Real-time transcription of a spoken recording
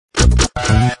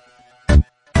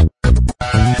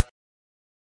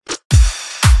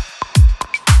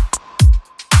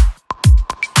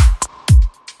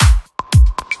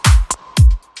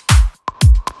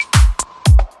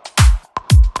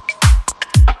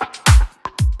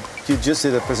you just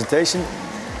did a presentation.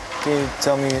 Can you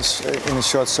tell me in a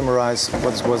short summarize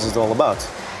what was it all about?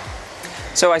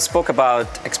 So I spoke about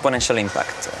exponential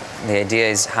impact. The idea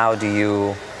is how do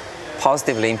you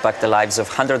positively impact the lives of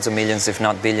hundreds of millions, if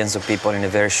not billions of people in a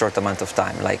very short amount of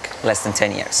time, like less than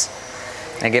 10 years.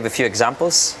 I gave a few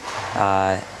examples.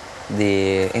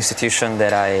 The institution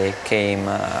that I came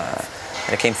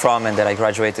from and that I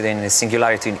graduated in is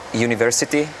Singularity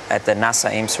University at the NASA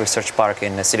Ames Research Park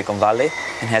in Silicon Valley,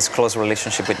 and has close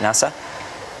relationship with NASA.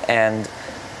 And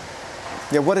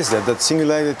yeah, what is that? That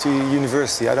Singularity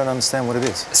University? I don't understand what it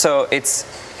is. So it's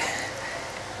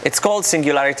called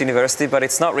Singularity University, but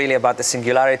it's not really about the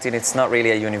singularity, and it's not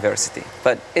really a university.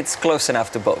 But it's close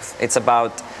enough to both. It's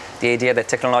about the idea that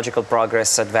technological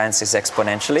progress advances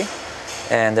exponentially,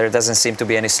 and there doesn't seem to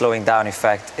be any slowing down. In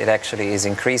fact, it actually is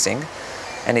increasing.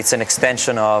 And it's an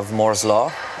extension of Moore's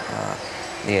law,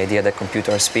 the idea that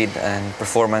computer speed and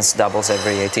performance doubles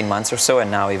every 18 months or so, and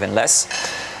now even less.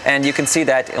 And you can see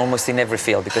that almost in every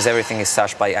field, because everything is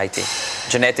touched by IT.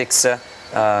 Genetics,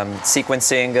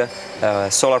 sequencing,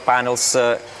 solar panels,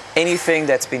 anything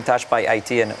that's been touched by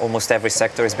IT, and almost every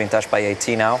sector is being touched by IT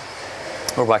now,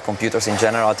 or by computers in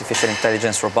general. Artificial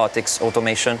intelligence, robotics,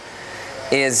 automation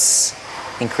is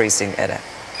increasing at an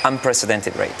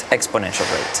unprecedented rate, exponential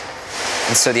rate.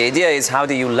 And so the idea is, how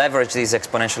do you leverage these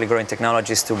exponentially growing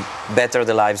technologies to better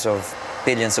the lives of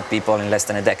billions of people in less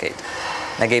than a decade?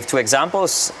 I gave two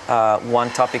examples. One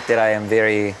topic that I am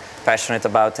very passionate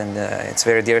about, and it's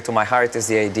very dear to my heart, is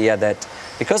the idea that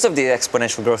because of the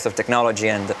exponential growth of technology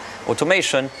and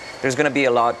automation, there's going to be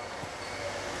a lot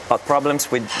of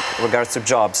problems with regards to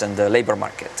jobs and the labor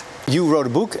market. You wrote a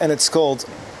book, and it's called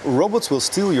Robots Will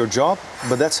Steal Your Job,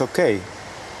 But That's Okay.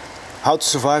 How to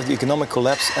survive the economic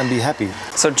collapse and be happy.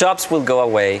 So jobs will go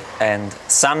away, and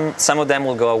some of them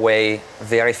will go away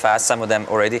very fast. Some of them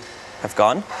already have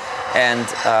gone. And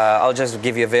I'll just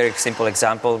give you a very simple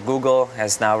example. Google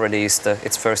has now released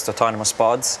its first autonomous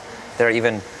pods. They're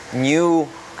even new.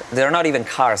 They're not even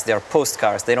cars. They're post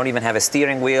cars. They don't even have a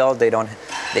steering wheel.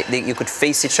 You could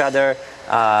face each other.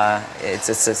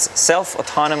 It's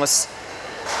self-autonomous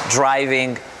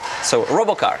driving. So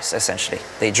robocars, essentially.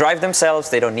 They drive themselves,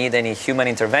 they don't need any human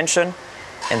intervention,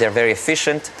 and they're very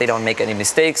efficient. They don't make any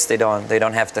mistakes, they don't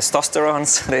have testosterone,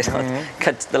 they don't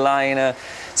cut the line.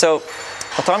 So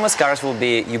autonomous cars will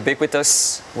be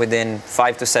ubiquitous within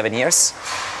 5 to 7 years,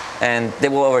 and they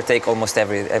will overtake almost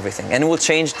everything. And it will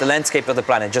change the landscape of the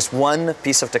planet, just one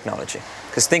piece of technology.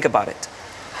 Because think about it.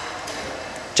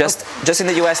 Just in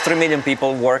the US, 3 million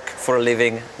people work for a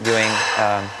living doing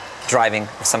driving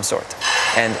of some sort.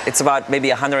 And it's about maybe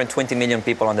 120 million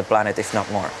people on the planet, if not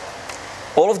more.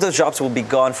 All of those jobs will be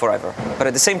gone forever. But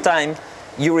at the same time,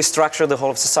 you restructure the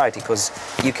whole of society, because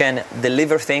you can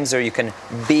deliver things, or you can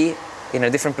be in a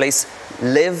different place,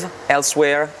 live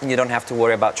elsewhere, and you don't have to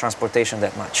worry about transportation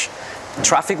that much.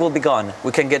 Traffic will be gone.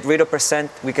 We can get rid of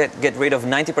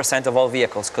 90% of all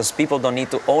vehicles, because people don't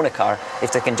need to own a car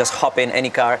if they can just hop in any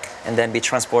car and then be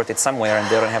transported somewhere, and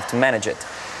they don't have to manage it.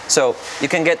 So you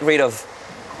can get rid of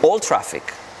all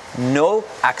traffic, no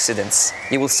accidents.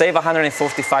 You will save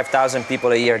 145,000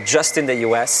 people a year just in the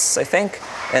US, I think,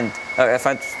 and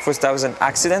 4,000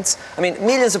 accidents. I mean,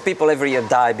 millions of people every year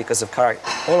die because of car.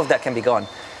 All of that can be gone.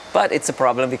 But it's a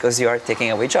problem because you are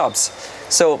taking away jobs.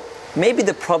 So maybe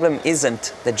the problem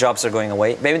isn't that jobs are going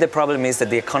away. Maybe the problem is that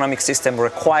the economic system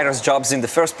requires jobs in the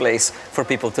first place for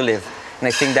people to live. And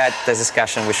I think that's the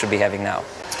discussion we should be having now.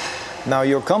 Now,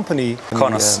 your company,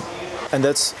 Konos. And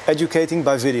that's educating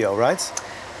by video, right?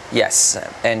 Yes,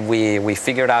 and we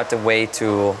figured out a way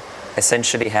to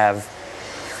essentially have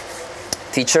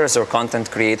teachers or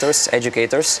content creators,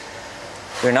 educators.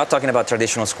 We're not talking about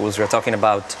traditional schools, we're talking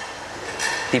about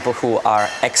people who are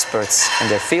experts in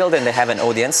their field and they have an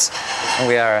audience. And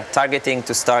we are targeting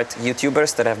to start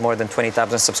YouTubers that have more than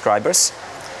 20,000 subscribers.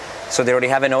 So they already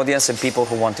have an audience and people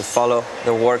who want to follow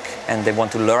their work and they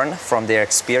want to learn from their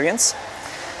experience.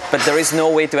 But there is no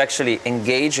way to actually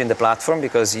engage in the platform,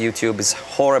 because YouTube is a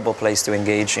horrible place to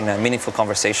engage in a meaningful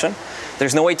conversation.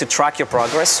 There's no way to track your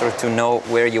progress or to know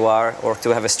where you are or to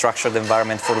have a structured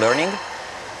environment for learning.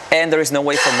 And there is no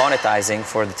way for monetizing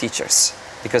for the teachers,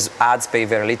 because ads pay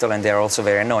very little and they're also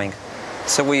very annoying.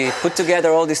 So we put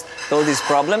together all these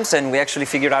problems, and we actually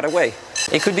figured out a way.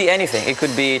 It could be anything. It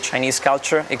could be Chinese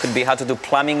culture. It could be how to do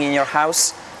plumbing in your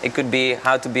house. It could be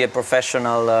how to be a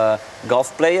professional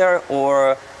golf player,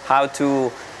 or how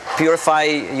to purify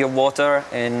your water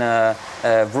in a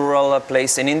rural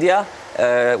place in India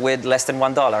with less than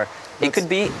 $1. It could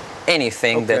be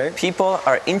anything that people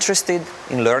are interested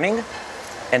in learning,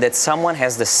 and that someone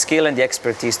has the skill and the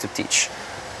expertise to teach.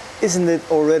 isn't it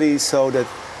already so that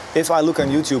if I look on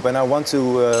YouTube and I want to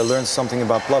learn something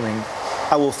about plumbing,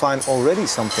 I will find already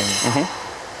something.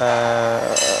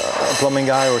 A plumbing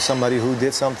guy or somebody who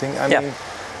did something. I mean,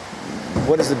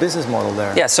 what is the business model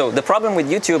there? Yeah, so the problem with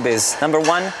YouTube is, number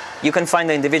one, you can find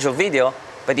the individual video,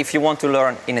 but if you want to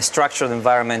learn in a structured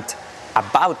environment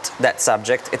about that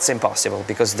subject, it's impossible,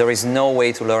 because there is no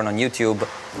way to learn on YouTube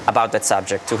about that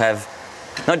subject, to have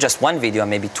not just one video,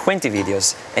 maybe 20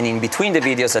 videos, and in between the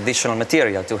videos additional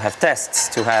material, to have tests,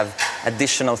 to have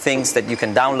additional things that you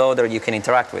can download or you can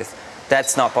interact with.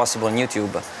 That's not possible on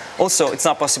YouTube. Also, it's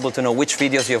not possible to know which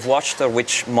videos you have watched or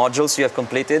which modules you have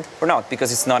completed or not,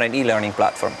 because it's not an e-learning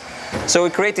platform. So we're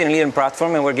creating an e-learning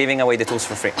platform and we're giving away the tools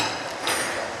for free.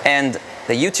 And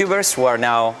the YouTubers who are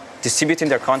now distributing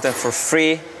their content for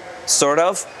free, sort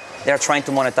of, they're trying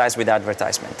to monetize with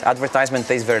advertisement. Advertisement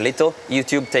pays very little.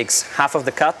 YouTube takes half of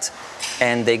the cut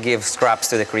and they give scraps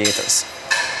to the creators.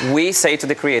 We say to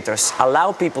the creators,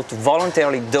 allow people to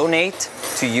voluntarily donate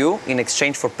to you in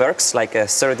exchange for perks, like a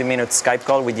 30-minute Skype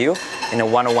call with you in a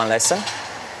one-on-one lesson.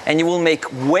 And you will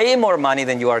make way more money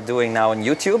than you are doing now on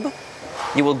YouTube.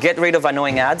 You will get rid of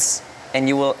annoying ads, and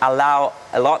you will allow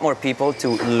a lot more people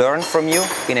to learn from you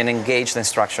in an engaged and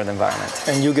structured environment.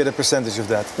 And you get a percentage of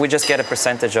that? We just get a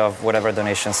percentage of whatever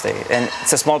donations they... And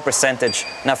it's a small percentage,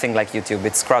 nothing like YouTube.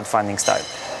 It's crowdfunding style.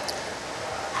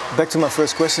 Back to my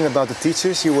first question about the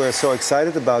teachers. You were so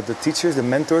excited about the teachers, the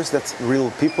mentors, that's real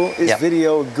people. Is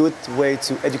video a good way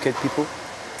to educate people?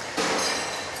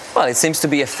 Well, it seems to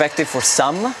be effective for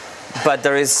some, but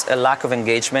there is a lack of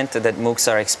engagement that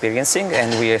MOOCs are experiencing,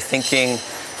 and we are thinking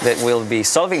that we'll be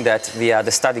solving that via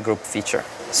the study group feature.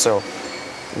 So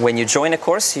when you join a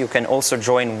course, you can also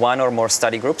join one or more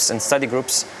study groups, and study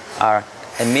groups are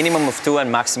a minimum of 2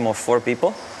 and maximum of 4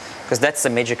 people, because that's the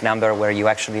magic number where you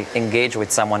actually engage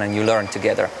with someone and you learn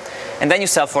together. And then you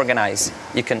self-organize.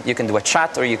 You can do a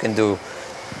chat, or you can do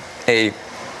a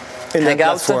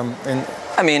hangout.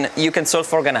 I mean, you can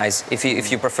self-organize. If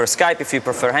you prefer Skype, if you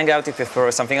prefer Hangout, if you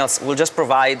prefer something else, we'll just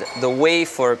provide the way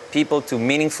for people to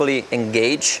meaningfully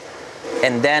engage,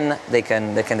 and then they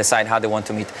can decide how they want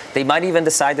to meet. They might even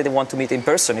decide that they want to meet in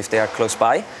person if they are close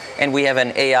by. And we have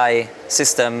an AI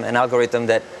system, an algorithm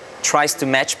that tries to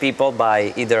match people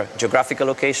by either geographical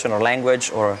location or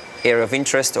language or area of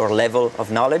interest or level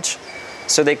of knowledge,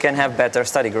 so they can have better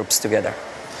study groups together.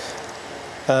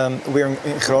 We're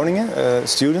in Groningen,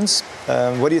 students.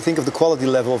 What do you think of the quality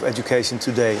level of education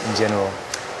today in general?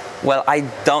 Well, I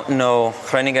don't know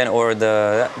Groningen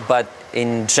but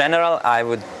in general,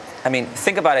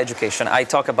 think about education. I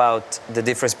talk about the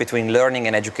difference between learning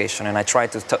and education, and I try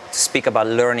to speak about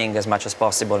learning as much as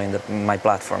possible in my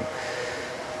platform.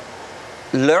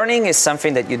 Learning is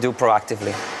something that you do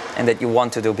proactively and that you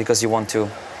want to do because you want to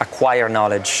acquire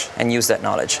knowledge and use that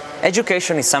knowledge.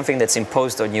 Education is something that's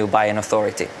imposed on you by an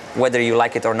authority, whether you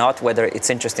like it or not, whether it's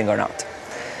interesting or not.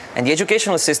 And the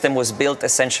educational system was built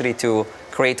essentially to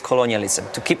create colonialism,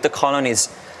 to keep the colonies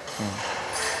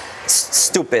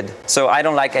stupid. So I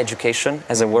don't like education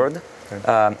as a word.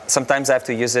 Okay. Sometimes I have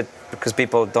to use it because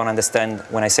people don't understand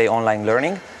when I say online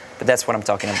learning, but that's what I'm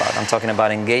talking about. I'm talking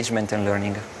about engagement and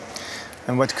learning.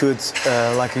 And what could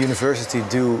like a university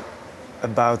do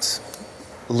about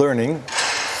learning?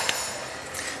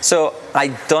 So I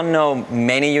don't know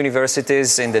many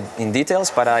universities in details,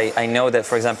 but I know that,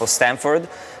 for example, Stanford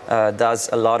does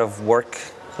a lot of work,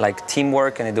 like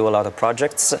teamwork, and they do a lot of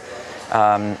projects.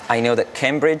 I know that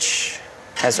Cambridge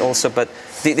has also, but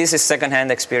this is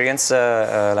secondhand experience,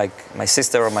 like my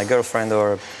sister or my girlfriend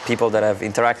or people that I've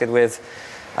interacted with.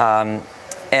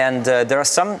 And there are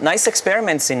some nice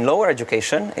experiments in lower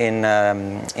education, in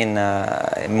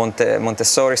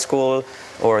Montessori school,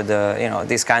 or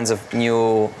these kinds of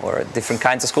new or different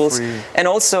kinds of schools. And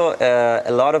also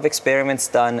a lot of experiments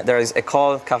done. There is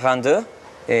École 42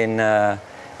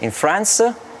 in France.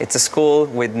 It's a school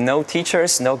with no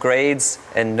teachers, no grades,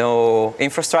 and no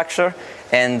infrastructure.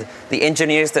 And the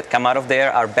engineers that come out of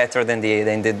there are better than the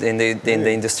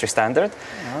industry standard.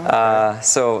 Oh, okay.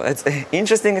 So it's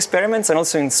interesting experiments. And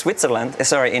also in Switzerland,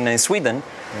 in Sweden,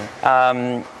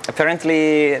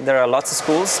 apparently there are lots of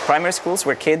schools, primary schools,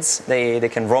 where kids they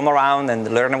can roam around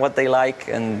and learn what they like,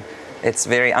 and it's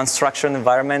very unstructured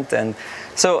environment. And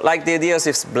so, like, the idea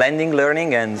is blending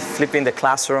learning and flipping the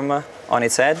classroom on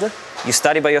its head. You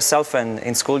study by yourself, and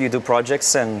in school you do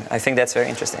projects, and I think that's very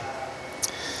interesting.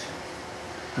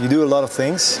 You do a lot of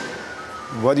things.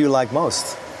 What do you like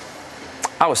most?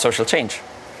 Social change.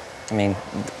 I mean,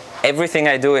 everything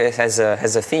I do has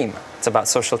a theme. It's about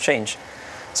social change.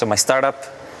 So my startup,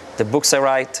 the books I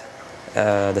write,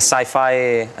 the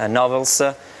sci-fi novels,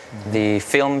 The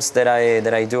films that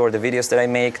I do, or the videos that I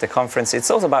make, the conference,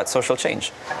 it's also about social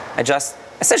change.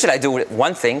 Essentially I do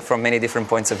one thing from many different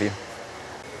points of view.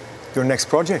 Your next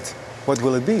project, what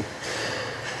will it be?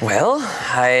 Well,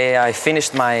 I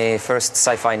finished my first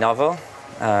sci-fi novel.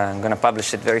 I'm going to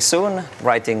publish it very soon,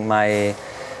 writing my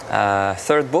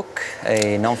third book,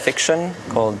 a non-fiction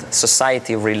called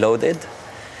Society Reloaded.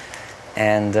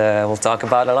 And we'll talk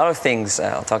about a lot of things.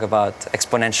 I'll talk about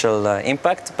exponential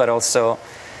impact, but also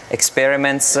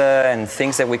experiments and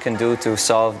things that we can do to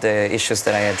solve the issues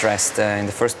that I addressed in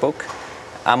the first book,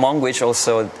 among which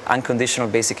also unconditional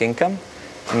basic income.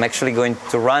 I'm actually going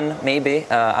to run, maybe,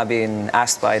 I've been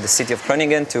asked by the city of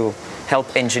Groningen to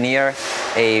help engineer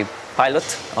a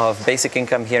pilot of basic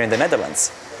income here in the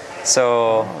Netherlands.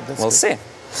 So we'll see.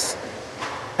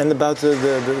 And about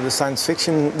the science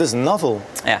fiction, this novel.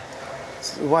 Yeah.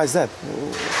 Why is that?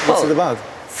 What's it about?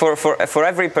 For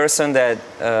every person that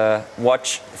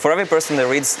for every person that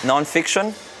reads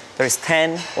non-fiction, there is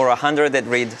 10 or 100 that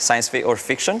read science fiction or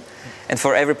fiction, and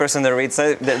for every person that reads,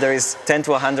 there is 10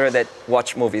 to 100 that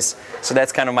watch movies. So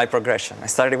that's kind of my progression. I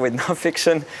started with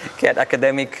non-fiction, get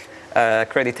academic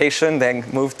accreditation, then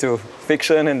moved to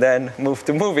fiction, and then moved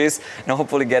to movies, and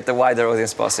hopefully get the wider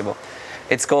audience possible.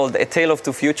 It's called A Tale of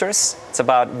Two Futures. It's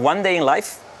about one day in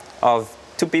life of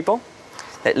two people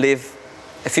that live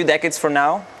a few decades from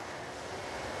now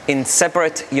in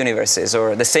separate universes,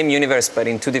 or the same universe but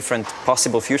in two different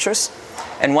possible futures.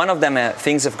 And one of them,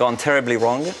 things have gone terribly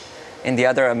wrong, and the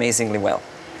other amazingly well.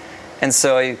 And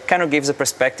so it kind of gives a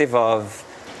perspective of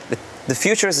the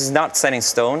futures is not set in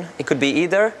stone. It could be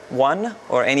either one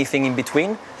or anything in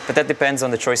between, but that depends on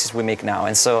the choices we make now.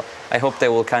 And so I hope they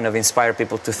will kind of inspire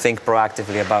people to think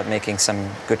proactively about making some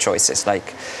good choices.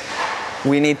 Like,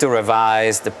 we need to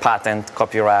revise the patent,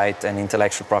 copyright, and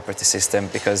intellectual property system,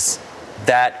 because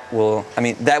that will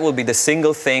be the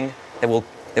single thing that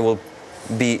will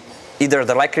be either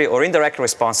directly or indirectly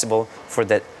responsible for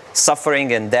the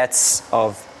suffering and deaths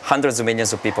of hundreds of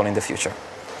millions of people in the future.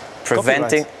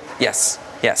 Preventing, yes.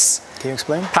 Can you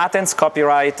explain? Patents,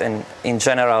 copyright, and in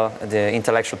general, the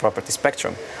intellectual property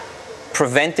spectrum.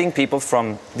 Preventing people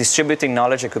from distributing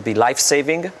knowledge. It could be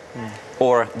life-saving,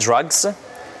 or drugs,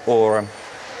 or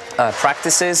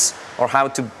practices, or how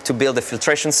to build a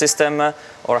filtration system,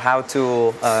 or how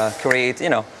to create,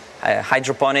 a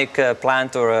hydroponic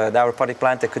plant or a aeroponic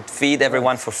plant that could feed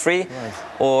everyone for free. Right.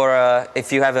 Or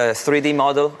if you have a 3D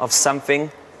model of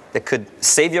something that could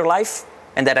save your life,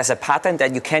 and that has a patent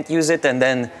that you can't use it, and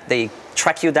then they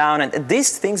track you down, and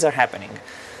these things are happening.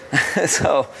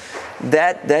 So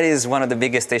that is one of the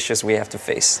biggest issues we have to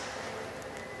face.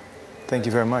 Thank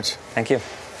you very much. Thank you.